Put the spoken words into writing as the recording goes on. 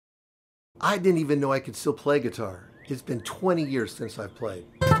I didn't even know I could still play guitar. It's been 20 years since I've played.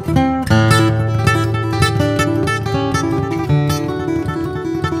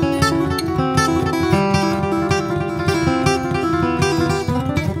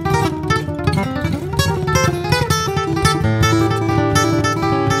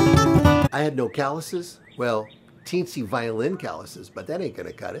 I had no calluses. Well, teensy violin calluses, but that ain't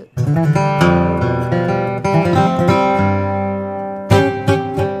gonna cut it.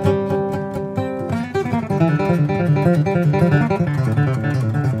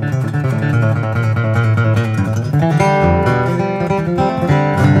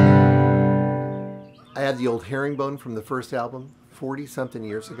 I had the old herringbone from the first album 40-something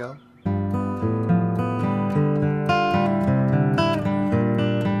years ago.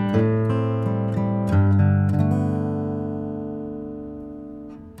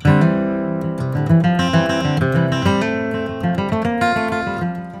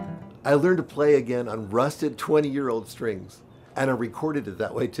 I learned to play again on rusted 20-year-old strings, and I recorded it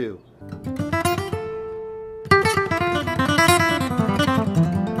that way too.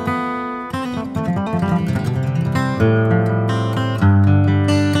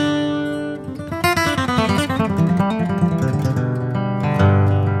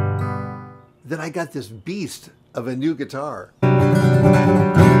 Then I got this beast of a new guitar.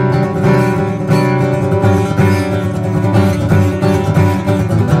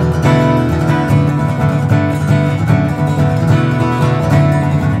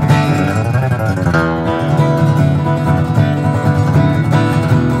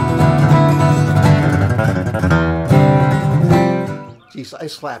 Geez, I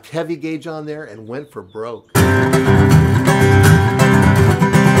slapped heavy gauge on there and went for broke.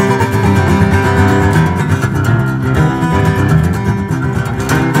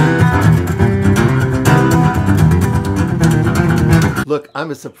 Look,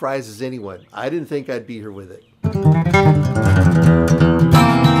 I'm as surprised as anyone. I didn't think I'd be here with it.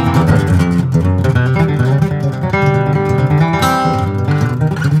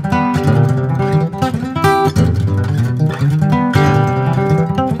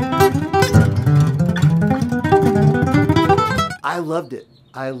 I loved it.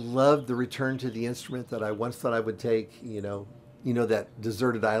 I loved the return to the instrument that I once thought I would take, you know that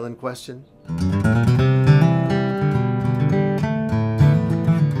deserted island question.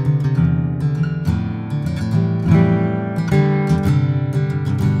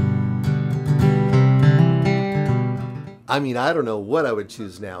 I mean, I don't know what I would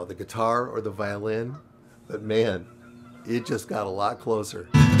choose now, the guitar or the violin, but man, it just got a lot closer.